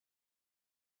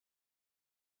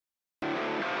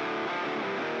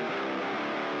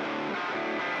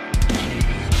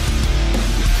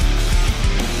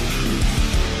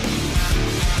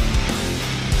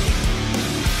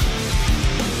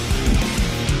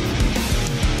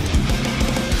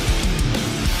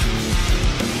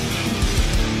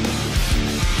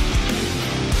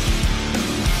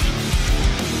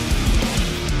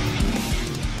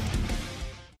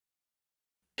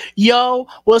Yo,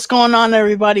 what's going on,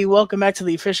 everybody? Welcome back to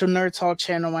the official Nerd Talk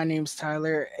channel. My name's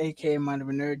Tyler, aka Mind of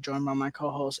a Nerd, joined by my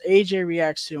co-host AJ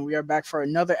Reacts to, and we are back for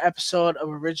another episode of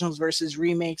Originals versus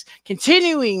Remakes,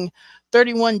 continuing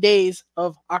 31 days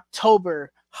of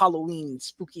October Halloween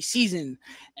spooky season,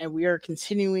 and we are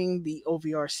continuing the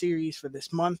OVR series for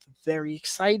this month. Very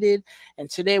excited, and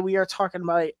today we are talking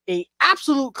about a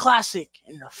absolute classic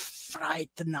in the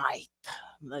Fright Night.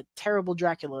 A terrible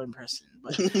Dracula impression,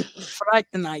 but Fright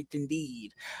the Night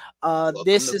indeed. Welcome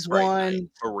This to is Fright Night, one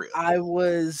for real. I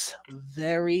was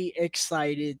very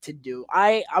excited to do.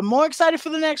 I'm more excited for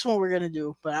the next one we're gonna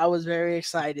do, but I was very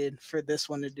excited for this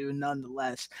one to do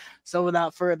nonetheless. So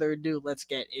without further ado, let's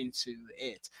get into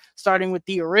it. Starting with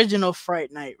the original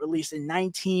Fright Night, released in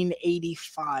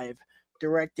 1985,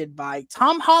 directed by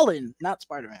Tom Holland, not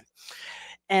Spider-Man,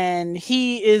 and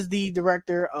he is the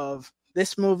director of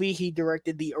this movie. He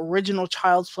directed the original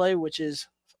Child's Play, which is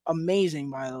amazing,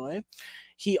 by the way.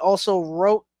 He also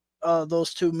wrote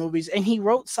those two movies, and he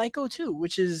wrote Psycho 2,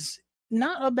 which is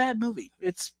not a bad movie.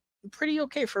 It's pretty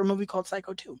okay for a movie called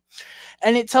Psycho 2.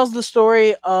 And it tells the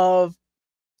story of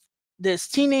this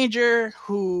teenager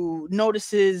who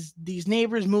notices these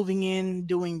neighbors moving in,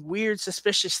 doing weird,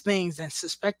 suspicious things, and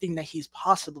suspecting that he's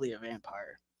possibly a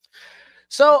vampire.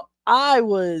 So I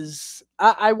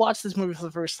watched this movie for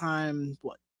the first time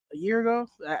a year ago.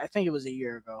 I think it was a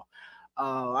year ago.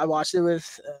 I watched it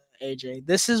with AJ.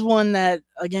 This is one that,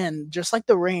 again, just like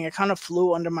The Ring, it kind of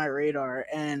flew under my radar,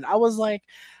 and I was like,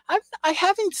 I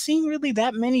haven't seen really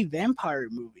that many vampire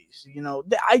movies. You know,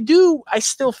 I do. I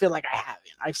still feel like I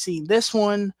haven't. I've seen this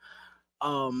one,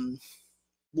 um,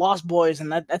 Lost Boys,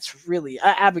 and that's really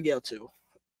Abigail too.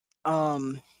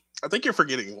 Um, I think you're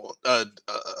forgetting a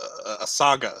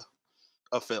saga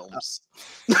of films.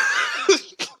 I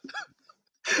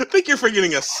think you're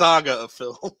forgetting a saga of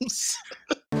films.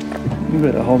 You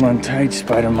better hold on tight,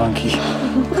 Spider Monkey.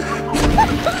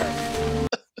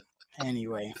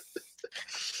 Anyway,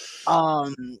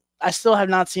 I still have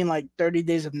not seen like 30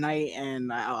 Days of Night, and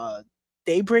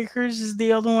Daybreakers is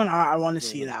the other one. I want to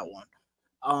see that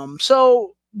one.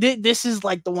 So this is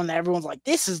like the one that everyone's like,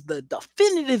 this is the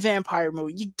definitive vampire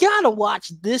movie. You gotta watch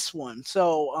this one.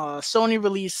 So Sony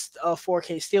released a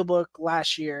 4K Steelbook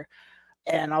last year,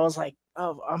 and I was like,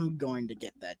 oh, I'm going to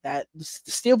get that. The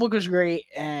Steelbook was great,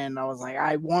 and I was like,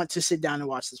 I want to sit down and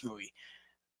watch this movie.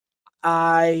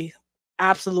 I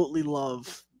absolutely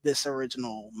love this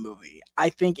original movie. I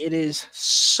think it is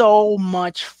so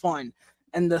much fun.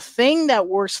 And the thing that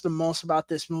works the most about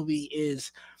this movie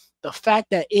is the fact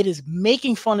that it is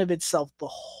making fun of itself the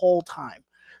whole time.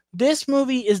 This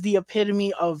movie is the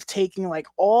epitome of taking like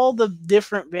all the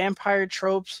different vampire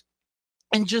tropes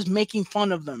and just making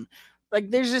fun of them.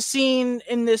 Like there's a scene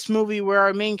in this movie where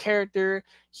our main character,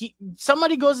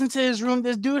 somebody goes into his room.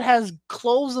 This dude has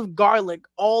cloves of garlic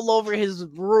all over his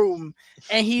room,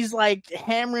 and he's like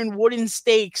hammering wooden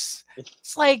stakes.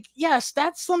 It's like, yes,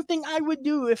 that's something I would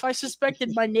do if I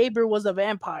suspected my neighbor was a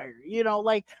vampire. You know,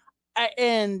 like,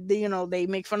 they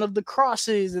make fun of the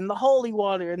crosses and the holy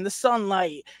water and the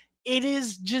sunlight.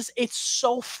 It's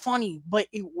so funny, but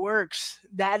it works.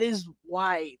 That is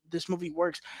why this movie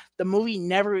works. The movie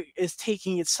never is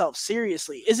taking itself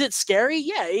seriously. Is it scary?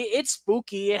 Yeah, it's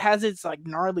spooky. It has its like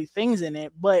gnarly things in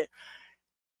it, but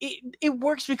it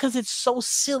works because it's so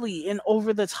silly and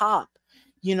over the top.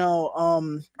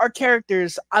 Our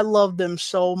characters, I love them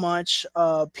so much.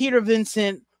 Peter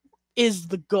Vincent is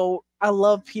the GOAT. I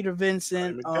love Peter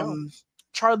Vincent.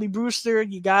 Charlie Brewster,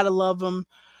 you gotta love him.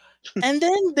 And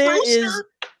then there is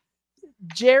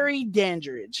Jerry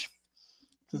Dandridge,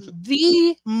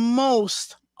 the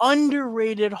most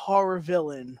underrated horror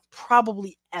villain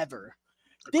probably ever.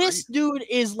 Agreed. This dude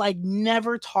is like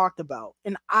never talked about,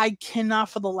 and I cannot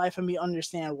for the life of me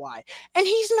understand why. And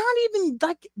he's not even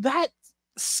like that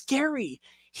scary.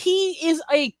 He is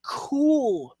a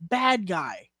cool bad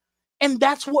guy. And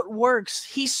that's what works.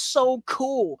 He's so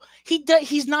cool.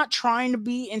 He's not trying to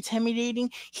be intimidating.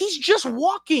 He's just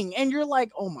walking, and you're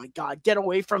like, "Oh my god, get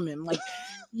away from him!" Like,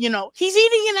 he's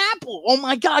eating an apple. Oh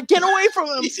my god, get away from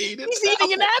him! He's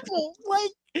eating an apple.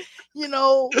 Like,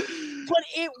 but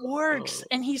it works,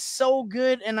 and he's so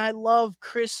good. And I love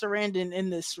Chris Sarandon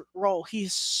in this role.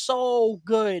 He's so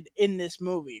good in this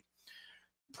movie.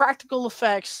 Practical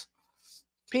effects,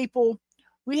 people.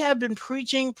 We have been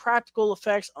preaching practical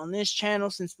effects on this channel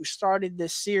since we started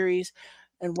this series.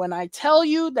 And when I tell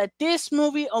you that this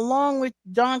movie, along with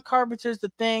John Carpenter's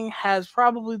The Thing, has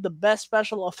probably the best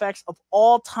special effects of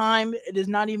all time, it is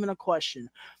not even a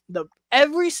question.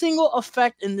 Every single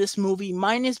effect in this movie,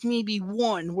 minus maybe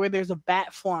one where there's a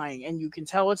bat flying and you can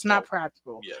tell it's not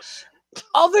practical. Yes.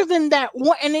 Other than that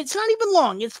one, and it's not even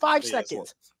long, it's 5 Yeah, it's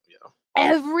seconds. yeah.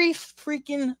 Every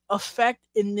freaking effect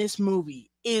in this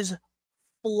movie is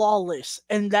flawless,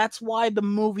 and that's why the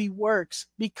movie works,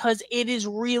 because it is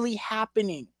really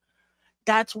happening.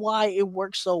 That's why it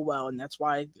works so well, and that's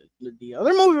why the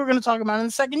other movie we're going to talk about in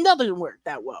a second doesn't work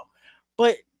that well.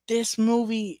 But this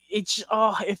movie,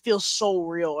 it feels so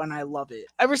real, and I love it.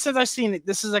 Ever since I've seen it,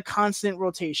 this is a constant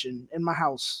rotation in my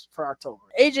house for October.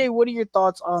 AJ, what are your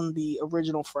thoughts on the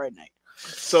original Fright Night?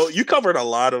 So you covered a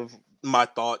lot of my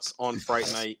thoughts on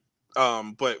Fright Night.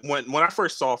 But when I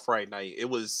first saw Fright Night,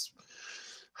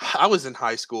 I was in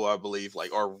high school, I believe,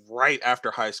 like, or right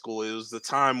after high school. It was the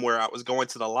time where I was going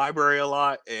to the library a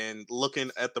lot and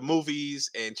looking at the movies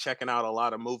and checking out a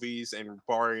lot of movies and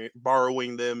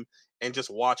borrowing them and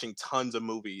just watching tons of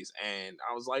movies. And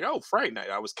I was like, oh, Fright Night.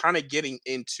 I was kind of getting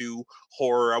into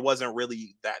horror. I wasn't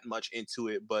really that much into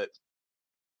it, but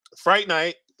Fright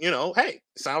Night, hey,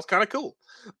 sounds kind of cool.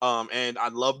 And I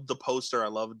loved the poster. I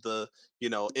loved the,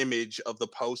 image of the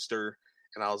poster.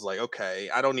 And I was like, okay,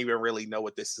 I don't even really know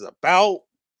what this is about.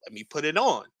 Let me put it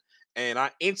on. And I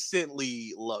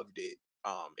instantly loved it.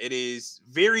 It is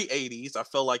very 80s. I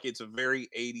feel like it's a very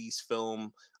 80s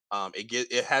film.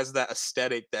 It has that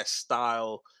aesthetic, that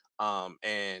style,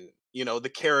 and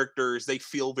the characters, they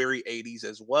feel very 80s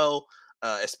as well.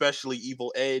 Especially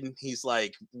Evil Ed. He's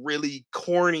like really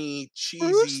corny, cheesy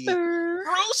Rooster.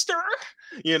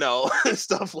 Rooster,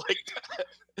 stuff like that.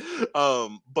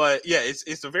 But yeah,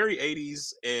 it's a very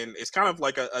 80s, and it's kind of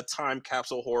like a time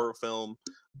capsule horror film,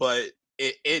 but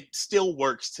it still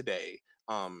works today.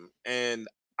 And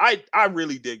I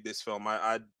really dig this film.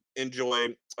 I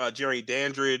enjoy Jerry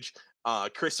Dandridge,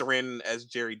 Chris Sarandon as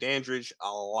Jerry Dandridge a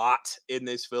lot in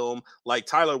this film. Like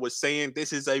Tyler was saying,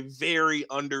 this is a very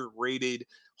underrated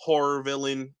horror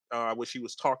villain. I wish he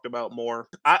was talked about more.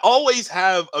 I always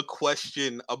have a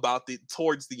question about the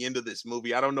towards the end of this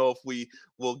movie. I don't know if we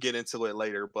will get into it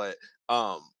later, but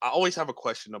I always have a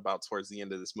question about towards the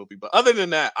end of this movie. But other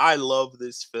than that, I love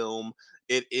this film.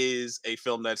 It is a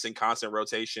film that's in constant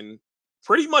rotation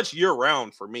pretty much year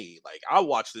round for me. Like, I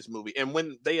watch this movie, and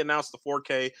when they announced the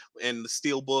 4K and the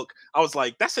Steelbook, I was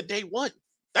like, that's a day one.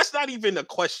 That's not even a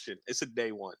question. It's a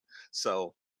day one.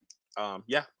 So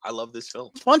yeah, I love this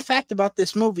film. Fun fact about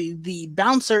this movie: the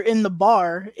bouncer in the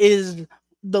bar is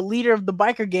the leader of the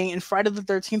biker gang in Friday the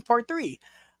 13th Part 3.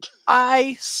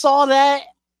 I saw that.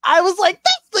 I was like,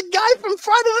 that's the guy from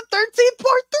Friday the 13th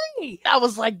Part 3. I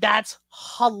was like, that's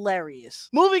hilarious.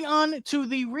 Moving on to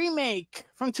the remake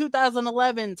from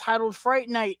 2011 titled Fright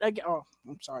Night. Oh,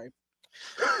 I'm sorry.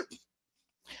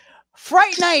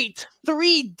 Fright Night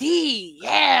 3D.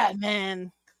 Yeah,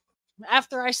 man.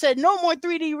 After I said no more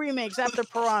 3D remakes after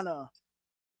Piranha.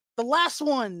 The last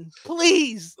one,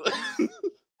 please.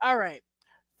 All right.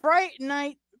 Fright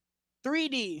Night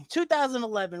 3D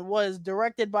 2011 was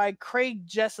directed by Craig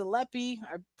Gillespie.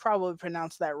 I probably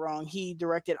pronounced that wrong. He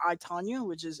directed I, Tonya,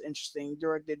 which is interesting.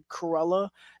 Directed Cruella,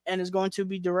 and is going to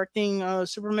be directing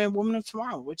Superman Woman of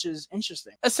Tomorrow, which is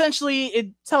interesting. Essentially, it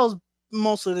tells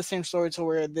mostly the same story, to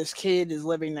where this kid is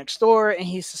living next door and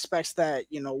he suspects that,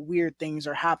 weird things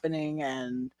are happening,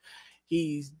 and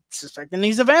he's suspecting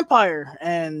he's a vampire,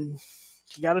 and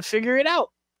you got to figure it out,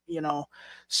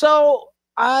 So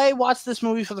I watched this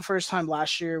movie for the first time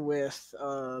last year with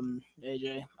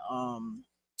AJ,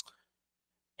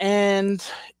 and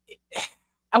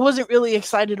I wasn't really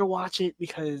excited to watch it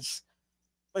because,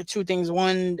 like, two things.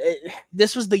 One,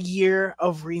 this was the year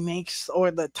of remakes,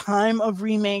 or the time of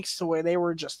remakes, to where they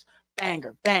were just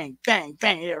banger, bang, bang,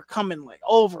 bang. They were coming like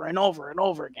over and over and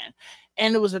over again,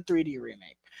 and it was a 3D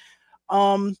remake.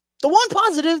 The one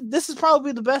positive, this is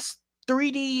probably the best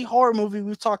 3D horror movie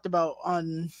we've talked about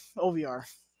on OVR.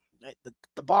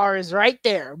 The bar is right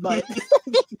there, but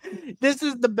this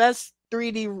is the best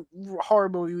 3D horror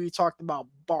movie we talked about,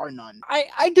 bar none.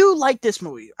 I do like this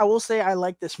movie. I will say I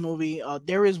like this movie.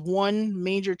 There is one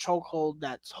major chokehold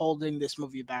that's holding this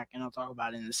movie back, and I'll talk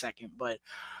about it in a second. But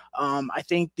I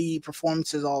think the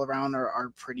performances all around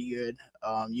are pretty good.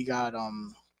 You got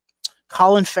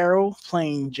Colin Farrell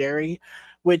playing Jerry,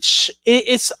 which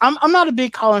I'm not a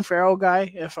big Colin Farrell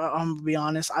guy, if I'm gonna be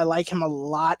honest. I like him a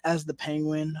lot as the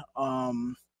Penguin.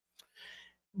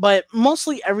 But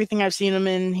mostly everything I've seen him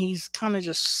in, he's kind of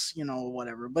just,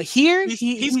 whatever. But here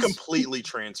He's completely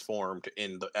transformed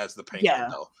as the Penguin, yeah,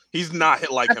 though. He's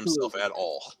not like himself absolutely. at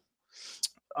all.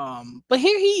 But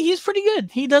here he's pretty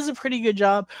good. He does a pretty good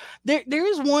job. There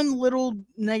is one little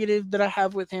negative that I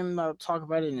have with him. I'll talk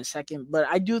about it in a second, but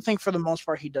I do think for the most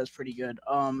part he does pretty good.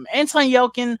 Anton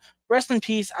Yelkin, rest in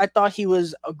peace. I thought he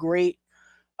was a great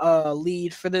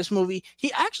lead for this movie.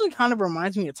 He actually kind of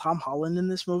reminds me of Tom Holland in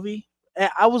this movie.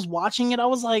 I was watching it, I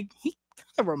was like, he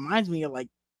kind of reminds me of like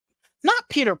not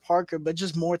Peter Parker, but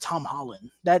just more Tom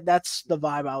Holland. That's the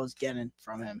vibe I was getting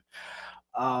from him.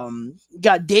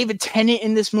 Got David Tennant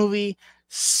in this movie.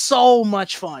 So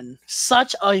much fun.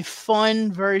 Such a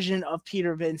fun version of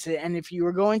Peter Vincent. And if you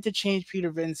were going to change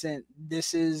Peter Vincent,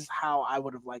 this is how I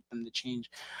would have liked them to change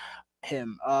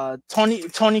him.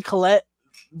 Tony Collette,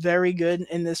 very good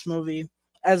in this movie.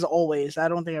 As always, I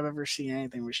don't think I've ever seen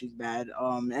anything where she's bad.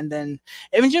 And then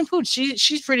Imogen Pooch,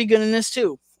 she's pretty good in this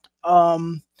too.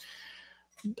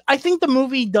 I think the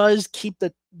movie does keep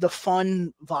the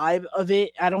fun vibe of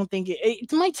it. I don't think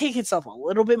it might take itself a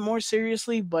little bit more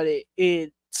seriously, but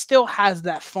it still has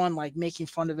that fun, like making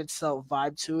fun of itself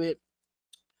vibe to it.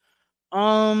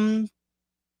 Um,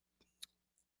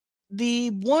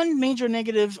 the one major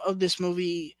negative of this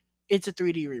movie, it's a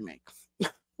 3D remake.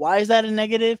 Why is that a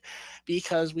negative?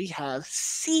 Because we have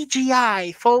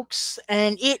CGI, folks,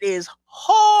 and it is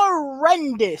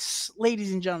horrendous,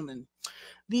 ladies and gentlemen.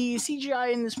 The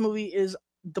CGI in this movie is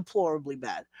deplorably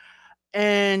bad.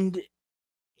 And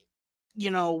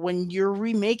when you're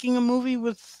remaking a movie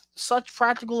with such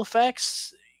practical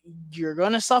effects, you're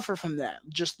going to suffer from that.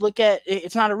 Just look at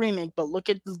it's not a remake, but look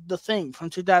at the Thing from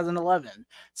 2011.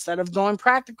 Instead of going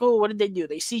practical, what did they do?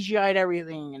 They CGI'd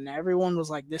everything, and everyone was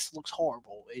like, this looks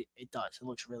horrible. It does. It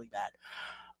looks really bad.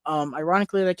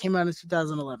 Ironically, that came out in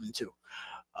 2011 too.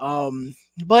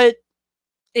 But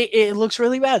it looks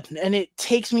really bad, and it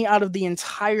takes me out of the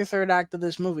entire third act of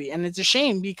this movie. And it's a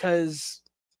shame because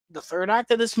the third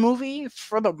act of this movie,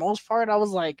 for the most part, I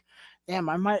was like, damn,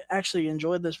 I might actually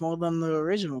enjoy this more than the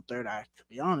original third act, to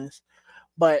be honest.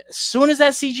 But as soon as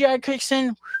that CGI kicks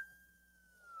in,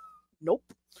 nope.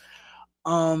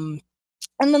 And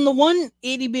then the one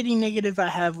itty bitty negative I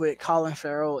have with Colin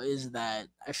Farrell is that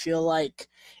I feel like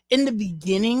in the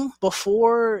beginning,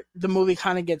 before the movie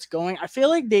kind of gets going, I feel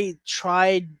like they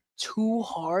tried too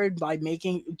hard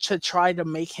to try to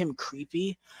make him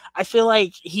creepy. I feel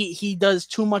like he does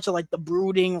too much of like the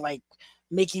brooding, like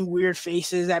making weird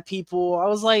faces at people. I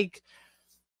was like,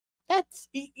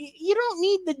 you don't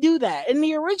need to do that. In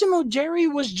the original, Jerry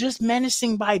was just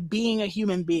menacing by being a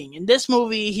human being. In this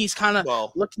movie, he's kind of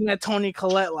Well, looking at Tony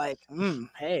Collette like,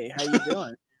 hey, how you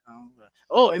doing?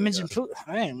 Oh, Imogen Pooch.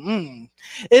 Hey,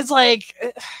 It's like,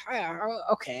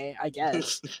 okay, I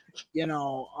guess. But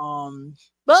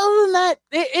other than that,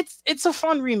 it's a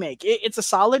fun remake. It's a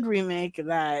solid remake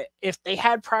that if they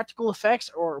had practical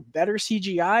effects or better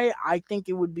CGI, I think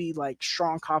it would be like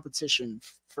strong competition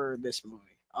for this movie.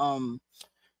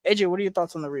 AJ, what are your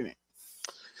thoughts on the remake?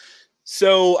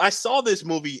 So I saw this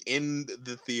movie in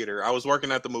the theater. I was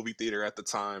working at the movie theater at the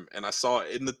time, and I saw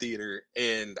it in the theater,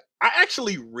 and I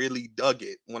actually really dug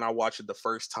it when I watched it the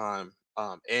first time.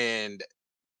 And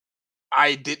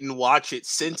I didn't watch it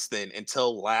since then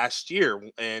until last year,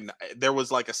 and there was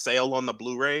like a sale on the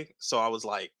Blu-ray, so I was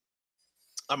like,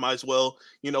 I might as well,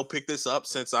 pick this up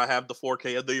since I have the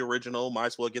 4K of the original. Might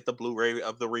as well get the Blu-ray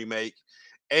of the remake,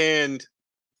 and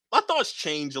my thoughts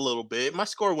changed a little bit. My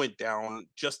score went down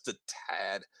just a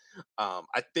tad.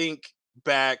 I think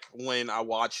back when I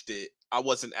watched it, I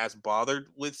wasn't as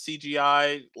bothered with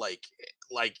CGI like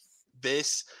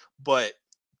this, but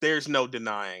there's no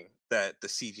denying that the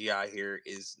CGI here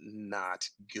is not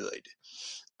good.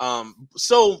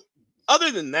 So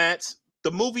other than that,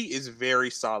 the movie is very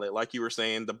solid. Like you were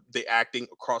saying, the acting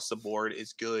across the board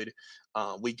is good.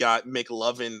 We got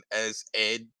McLovin as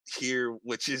Ed here,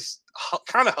 which is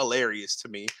kind of hilarious to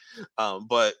me.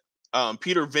 But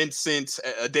Peter Vincent,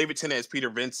 David Tennant as Peter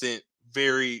Vincent,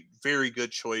 very, very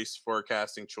good choice for a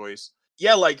casting choice.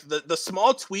 Yeah, like the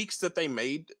small tweaks that they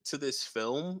made to this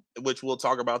film, which we'll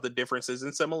talk about the differences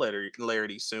and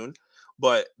similarities soon.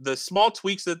 But the small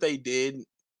tweaks that they did,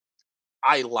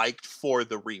 I liked for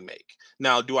the remake.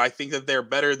 Now, do I think that they're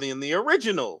better than the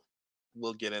original?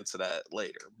 We'll get into that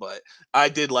later, but I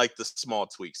did like the small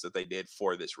tweaks that they did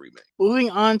for this remake. Moving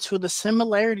on to the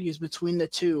similarities between the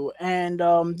two, and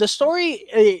the story,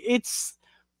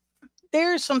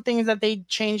 there's some things that they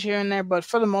change here and there, but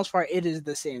for the most part, it is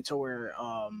the same. So where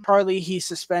Charlie he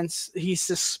suspects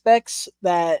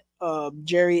that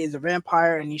Jerry is a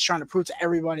vampire, and he's trying to prove to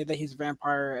everybody that he's a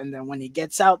vampire. And then when he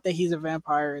gets out that he's a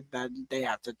vampire, that they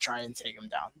have to try and take him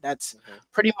down. That's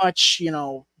pretty much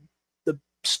the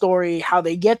story. How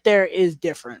they get there is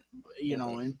different,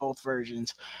 in both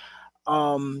versions.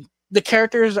 The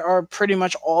characters are pretty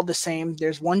much all the same.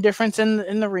 There's one difference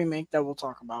in the remake that we'll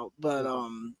talk about, but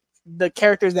the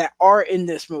characters that are in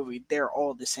this movie, they're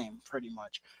all the same pretty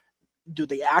much. Do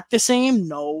they act the same?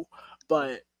 No,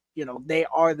 but they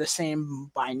are the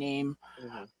same by name.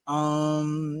 Mhm.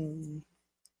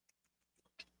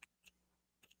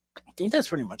 I think that's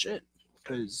pretty much it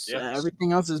because Yes.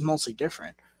 everything else is mostly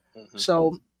different. Mhm.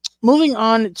 So, moving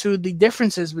on to the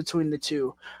differences between the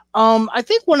two, I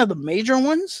think one of the major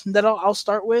ones that I'll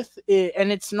start with,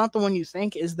 and it's not the one you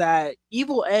think, is that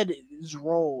Evil Ed's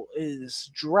role is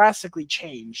drastically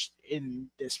changed in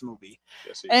this movie,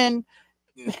 Yes, he is. and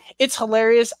it's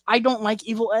hilarious. I don't like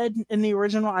Evil Ed in the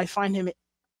original. I find him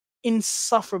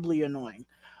insufferably annoying.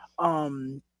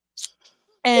 Um,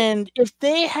 and if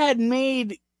they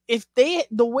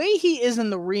the way he is in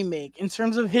the remake in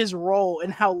terms of his role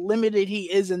and how limited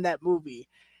he is in that movie,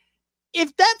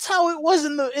 if that's how it was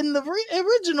in the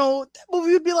original, that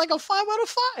movie would be like a 5 out of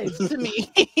 5 to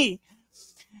me.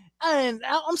 And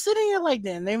I'm sitting here like,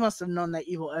 damn, they must have known that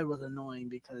Evil Ed was annoying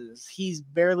because he's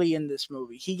barely in this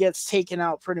movie. He gets taken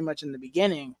out pretty much in the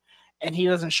beginning, and he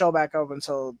doesn't show back up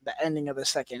until the ending of the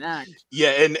second act.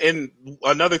 Yeah, and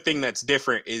another thing that's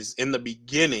different is in the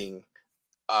beginning,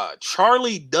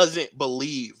 Charlie doesn't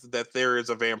believe that there is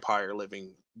a vampire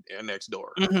living next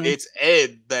door. Hmm. It's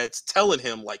Ed that's telling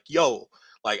him, like, yo,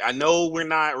 like, I know we're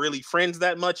not really friends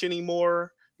that much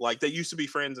anymore. Like, they used to be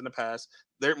friends in the past.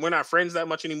 We're not friends that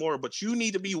much anymore, but you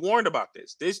need to be warned about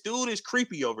this. This dude is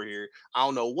creepy over here. I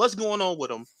don't know what's going on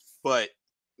with him, but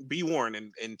be warned.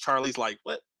 And Charlie's like,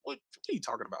 what are you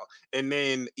talking about? And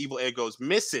then Evil Ed goes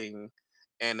missing,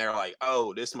 and they're like,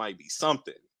 oh, this might be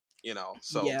something,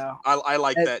 So Yeah, I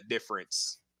like that, that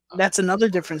difference. that's As another far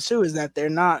as difference too. Is that they're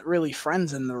not really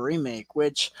friends in the remake,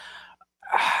 which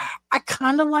I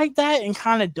kind of like that and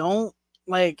kind of don't.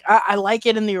 Like I like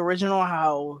it in the original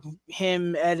how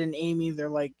him, Ed, and Amy, they're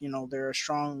like they're a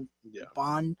strong yeah,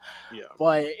 bond. yeah,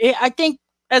 But I think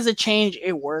as a change,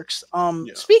 it works.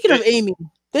 yeah. Speaking of Amy,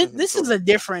 this Go is ahead. a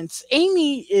difference.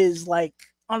 Amy is like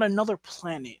on another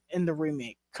planet in the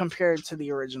remake compared to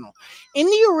the original. In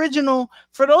the original,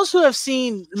 for those who have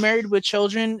seen Married with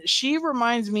Children, she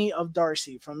reminds me of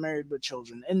Darcy from Married with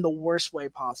Children in the worst way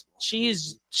possible. She Mhm.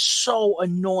 is so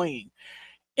annoying.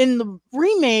 In the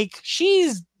remake,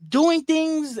 she's doing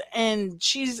things and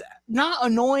she's not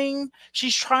annoying.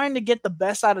 She's trying to get the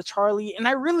best out of Charlie, and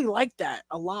I really like that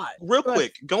a lot. Real Go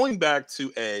ahead. quick, going back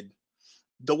to Ed,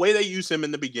 the way they use him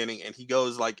in the beginning, and he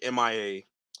goes like MIA.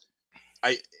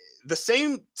 I the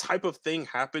same type of thing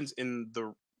happens in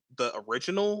the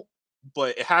original,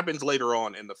 but it happens later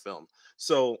on in the film.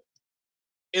 So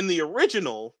in the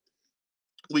original,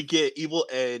 we get Evil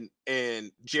Ed,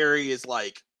 and Jerry is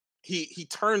like he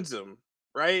turns him,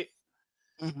 right,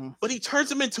 Hmm. but he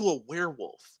turns him into a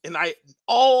werewolf. And I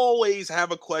always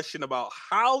have a question about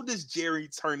how does Jerry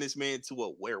turn this man into a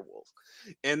werewolf?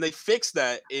 And they fix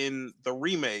that in the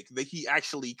remake that he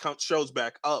actually shows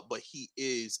back up, but he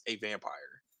is a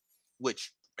vampire,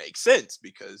 which makes sense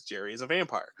because Jerry is a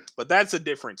vampire. But that's a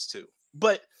difference too.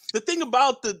 But the thing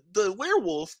about the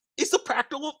werewolf is the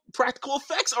practical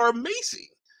effects are amazing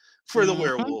for the Hmm.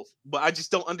 werewolf, but I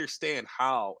just don't understand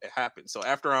how it happened. So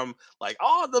after I'm like,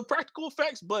 oh, the practical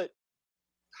effects, but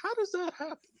how does that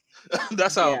happen?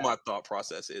 That's how Yeah. my thought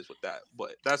process is with that.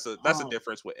 But that's a Um,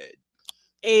 difference with Ed.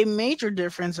 a major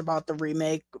difference about the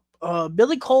remake,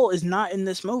 Billy Cole is not in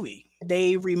this movie.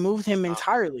 They removed him Uh,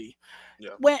 entirely.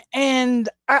 yeah, And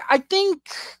I think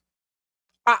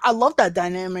I love that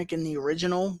dynamic in the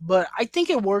original, but I think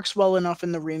it works well enough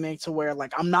in the remake to where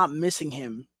like I'm not missing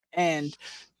him, and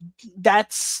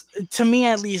that's to me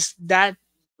at least that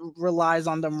relies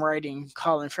on them writing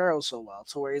Colin Farrell so well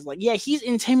to where he's like, yeah, he's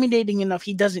intimidating enough.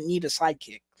 He doesn't need a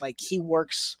sidekick. Like he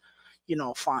works,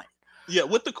 fine. yeah.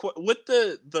 With with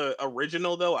the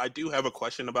original though, I do have a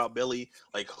question about Billy.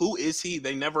 Like, who is he?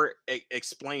 They never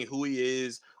explain who he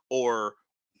is or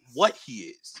what he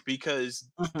is, because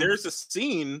Mhm. there's a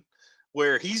scene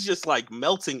where he's just like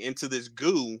melting into this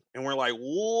goo, and we're like,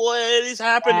 what is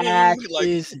happening? That Like,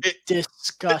 is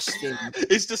disgusting.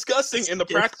 it's disgusting, It's and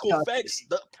disgusting.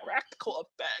 the practical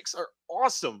effects are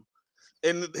awesome.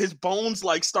 And his bones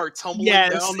like start tumbling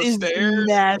Yes, down the it's stairs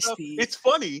and stuff. nasty. It's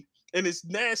funny and it's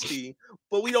nasty,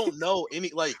 but we don't know any,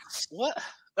 like, what.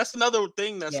 That's another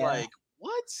thing that's Yeah. like,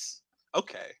 what?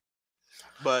 Okay,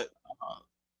 but Uh,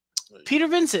 Peter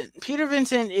Vincent. Peter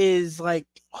Vincent is like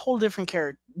a whole different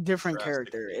character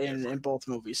drastically in different. both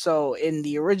movies. So in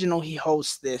the original, he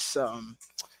hosts this.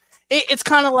 It's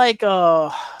kind of like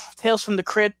Tales from the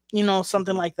Crypt,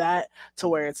 something Mhm, like that, to mhm.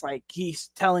 where it's like he's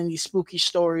telling these spooky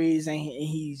stories and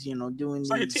he's doing It's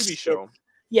like a these TV skits. show.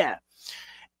 Yeah,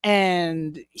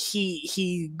 and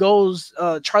he goes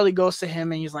Charlie goes to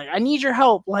him and he's like, I need your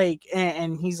help, like,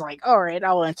 and he's like, all right,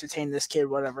 I'll entertain this kid,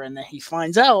 whatever. And then he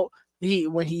finds out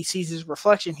when he sees his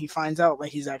reflection, he finds out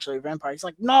like he's actually a vampire. He's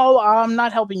like, "No, I'm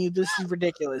not helping you. This is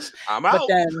ridiculous." I'm But out.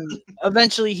 then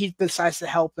eventually he decides to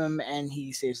help him, and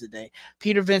he saves the day.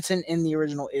 Peter Vincent in the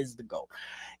original is the GOAT.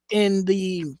 In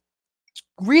the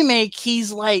remake,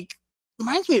 he's like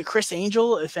reminds me of Chris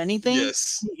Angel, if anything.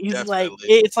 Yes, He's like definitely.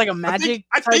 it's like a magic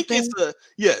I type think it's thing.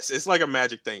 it's like a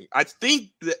magic thing. I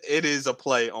think that it is a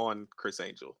play on Chris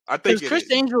Angel. I think Because it Chris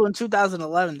is. Angel in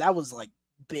 2011, that was like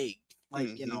big, like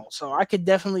Mhm. So I could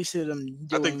definitely see them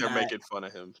I think doing they're that. making fun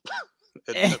of him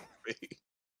in Eh, that movie.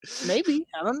 maybe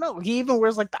I don't know. He even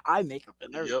wears like the eye makeup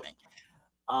and Yep. everything.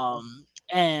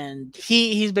 And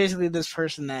he's basically this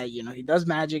person that he does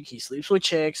magic. He sleeps with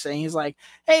chicks, and he's like,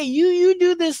 "Hey, you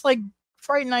do this like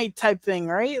Fright Night type thing,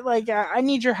 right? Like I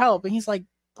need your help." And he's like,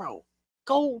 "Bro,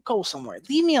 go somewhere.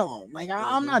 Leave me alone. Like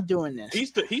I'm Mhm. not doing this."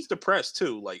 He's depressed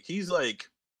too. Like he's like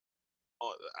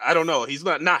I don't know. He's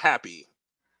not happy.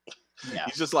 Yeah.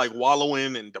 He's just like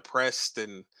wallowing and depressed,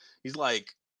 and he's like,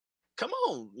 "Come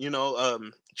on,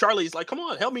 Charlie's like, come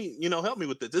on, help me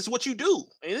with this. This is what you do,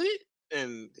 ain't it?"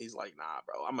 And he's like, "Nah,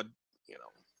 bro, you know,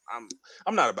 I'm,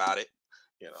 I'm not about it,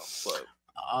 But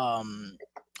Um,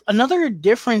 Another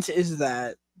difference is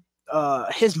that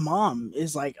his mom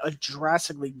is like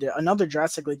another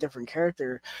drastically different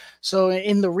character. So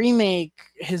in the remake,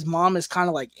 his mom is kind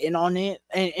of like in on it,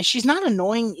 and she's not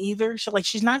annoying either. So like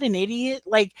she's not an idiot.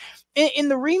 Like in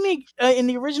the remake, in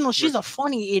the original, she's a original,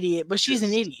 funny idiot, but she's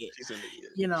an yes, idiot. she's an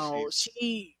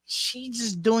idiot. She's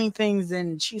just doing things,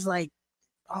 and she's like,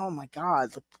 oh my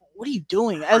god, like, what are you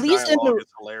doing? At Her least in dialogue the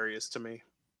is hilarious to me.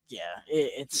 yeah,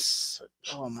 it's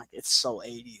oh my, it's so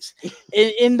 80s.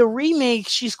 In the remake,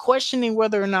 she's questioning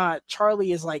whether or not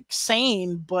Charlie is like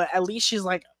sane, but at least she's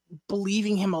like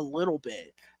believing him a little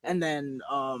bit. And then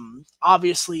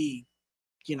obviously,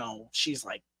 she's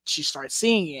like she starts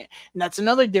seeing it. And that's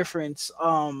another difference.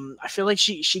 I feel like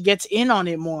she gets in on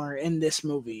it more in this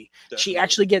movie. She Definitely.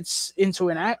 actually gets into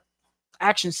an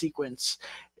action sequence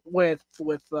with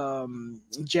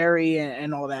Jerry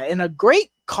and all that, and a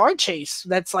great car chase.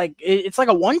 That's like it's like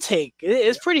a one take.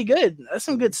 It's pretty good. That's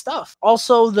some good stuff.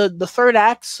 Also, the third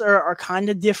acts are kind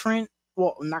of different.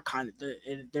 Well, not kind of.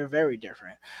 They're very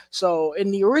different. So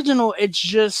in the original, it's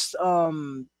just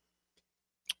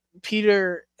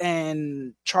Peter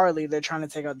and Charlie. They're trying to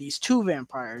take out these two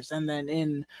vampires, and then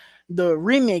in the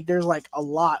remake, there's like a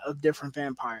lot of different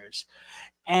vampires,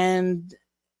 and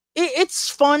it's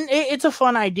fun. It's a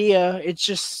fun idea. It's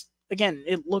just again,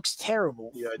 it looks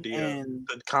terrible. The idea, And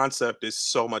the concept is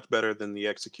so much better than the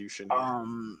execution here.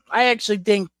 I actually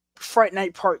think Fright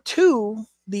Night Part 2,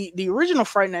 the original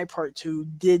Fright Night Part 2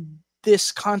 did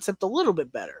this concept a little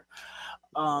bit better.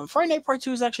 Fright Night Part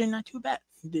 2 is actually not too bad.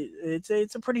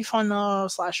 It's a pretty fun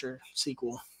slasher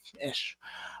sequel ish.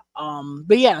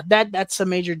 But yeah, that's a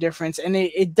major difference, and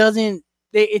it doesn't.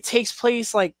 It takes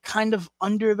place like kind of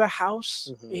under the house.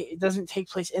 Mhm. It doesn't take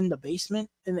place in the basement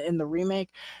in the remake.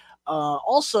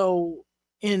 Also,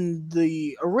 in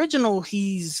the original,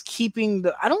 he's keeping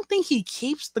the. I don't think he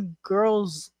keeps the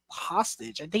girls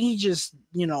hostage. I think he just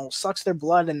sucks their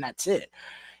blood and that's it.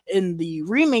 In the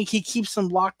remake, he keeps them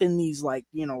locked in these like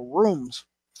rooms.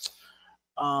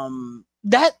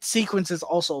 That sequence is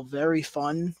also very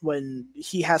fun when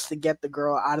he has to get the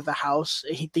girl out of the house.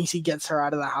 He thinks he gets her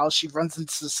out of the house. She runs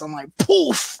into the sunlight.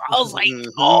 Poof! I was like, Mhm.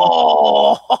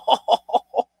 oh,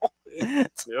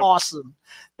 it's Yep. awesome.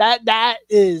 That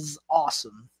is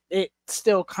awesome. It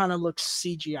still kind of looks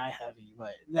CGI heavy,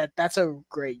 but that's a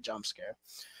great jump scare.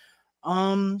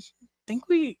 I think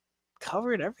we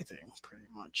covered everything pretty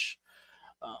much.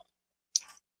 Uh,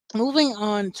 Moving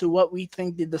on to what we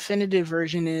think the definitive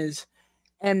version is.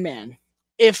 And man,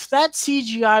 if that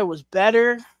CGI was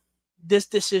better, this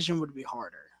decision would be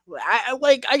harder.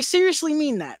 I seriously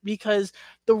mean that, because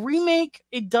the remake,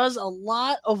 it does a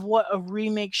lot of what a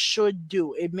remake should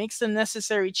do. It makes the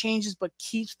necessary changes but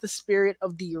keeps the spirit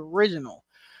of the original.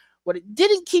 What it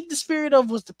didn't keep the spirit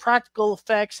of was the practical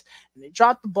effects, and they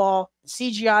dropped the ball. The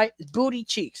CGI is booty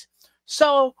cheeks.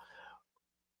 So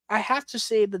I have to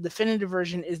say the definitive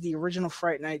version is the original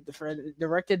Fright Night,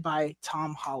 directed by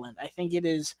Tom Holland. I think it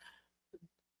is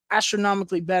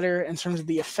astronomically better in terms of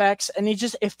the effects, and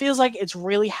it feels like it's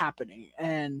really happening,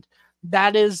 and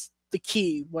that is the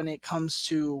key when it comes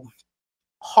to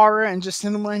horror and just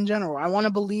cinema in general. I want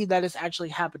to believe that it's actually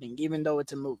happening, even though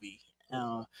it's a movie.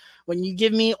 When you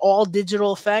give me all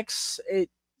digital effects, it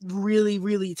really,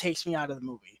 really takes me out of the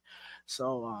movie.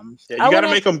 So Yeah, I you got would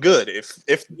to make them good.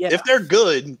 If yeah. they're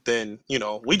good, then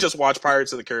we just watch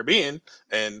Pirates of the Caribbean,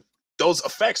 and those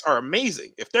effects are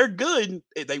amazing. If they're good,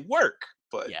 they work.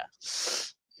 But Yeah.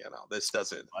 this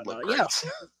doesn't But, look yeah,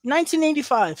 great.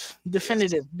 1985, Yes.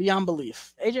 definitive, beyond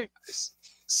belief. AJ,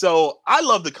 So I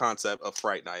love the concept of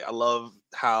Fright Night. I love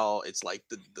how it's like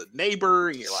the neighbor,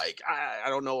 and you're like, I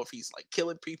don't know if he's like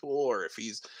killing people or if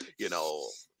he's, you know,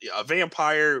 a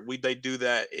vampire. They do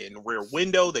that in Rear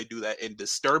Window. They do that in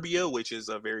Disturbia, which is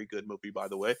a very good movie, by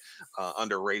the way,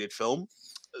 underrated film.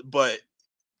 But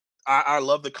I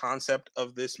love the concept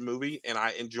of this movie, and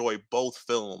I enjoy both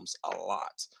films a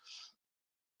lot.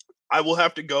 I will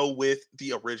have to go with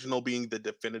the original being the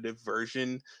definitive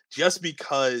version, just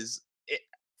because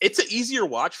it's an easier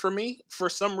watch for me for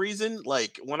some reason.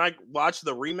 Like when I watch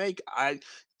the remake, I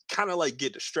kind of like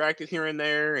get distracted here and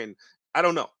there, and I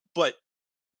don't know. But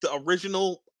the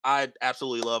original, I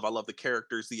absolutely love. I love the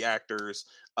characters, the actors,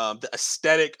 the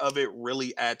aesthetic of it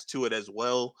really adds to it as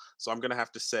well. So I'm gonna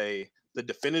have to say the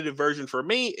definitive version for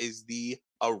me is the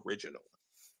original.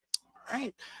 all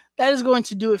right. That is going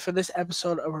to do it for this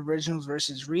episode of Originals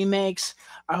versus Remakes.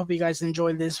 I hope you guys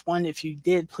enjoyed this one. If you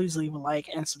did, please leave a like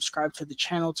and subscribe to the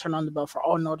channel. Turn on the bell for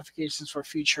all notifications for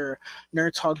future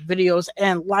Nerd Talk videos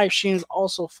and live streams.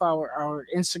 Also, follow our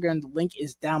Instagram. The link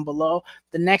is down below.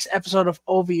 The next episode of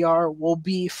OVR will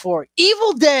be for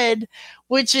Evil Dead,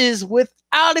 which is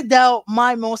without a doubt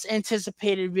my most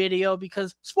anticipated video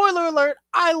because, spoiler alert,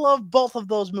 I love both of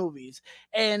those movies.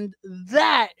 And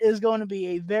that is going to be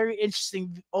a very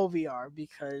interesting OVR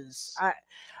because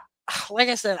like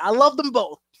I said, I love them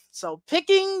both. So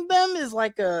picking them is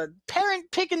like a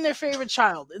parent picking their favorite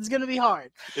child. It's going to be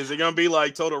hard. Is it gonna be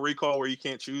like Total Recall where you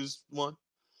can't choose one?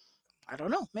 I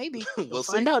don't know. Maybe you'll We'll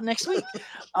find see. out next week.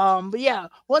 But yeah,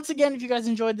 once again, if you guys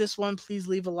enjoyed this one, please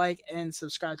leave a like and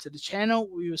subscribe to the channel.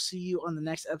 We will see you on the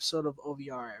next episode of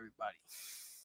OVR, everybody.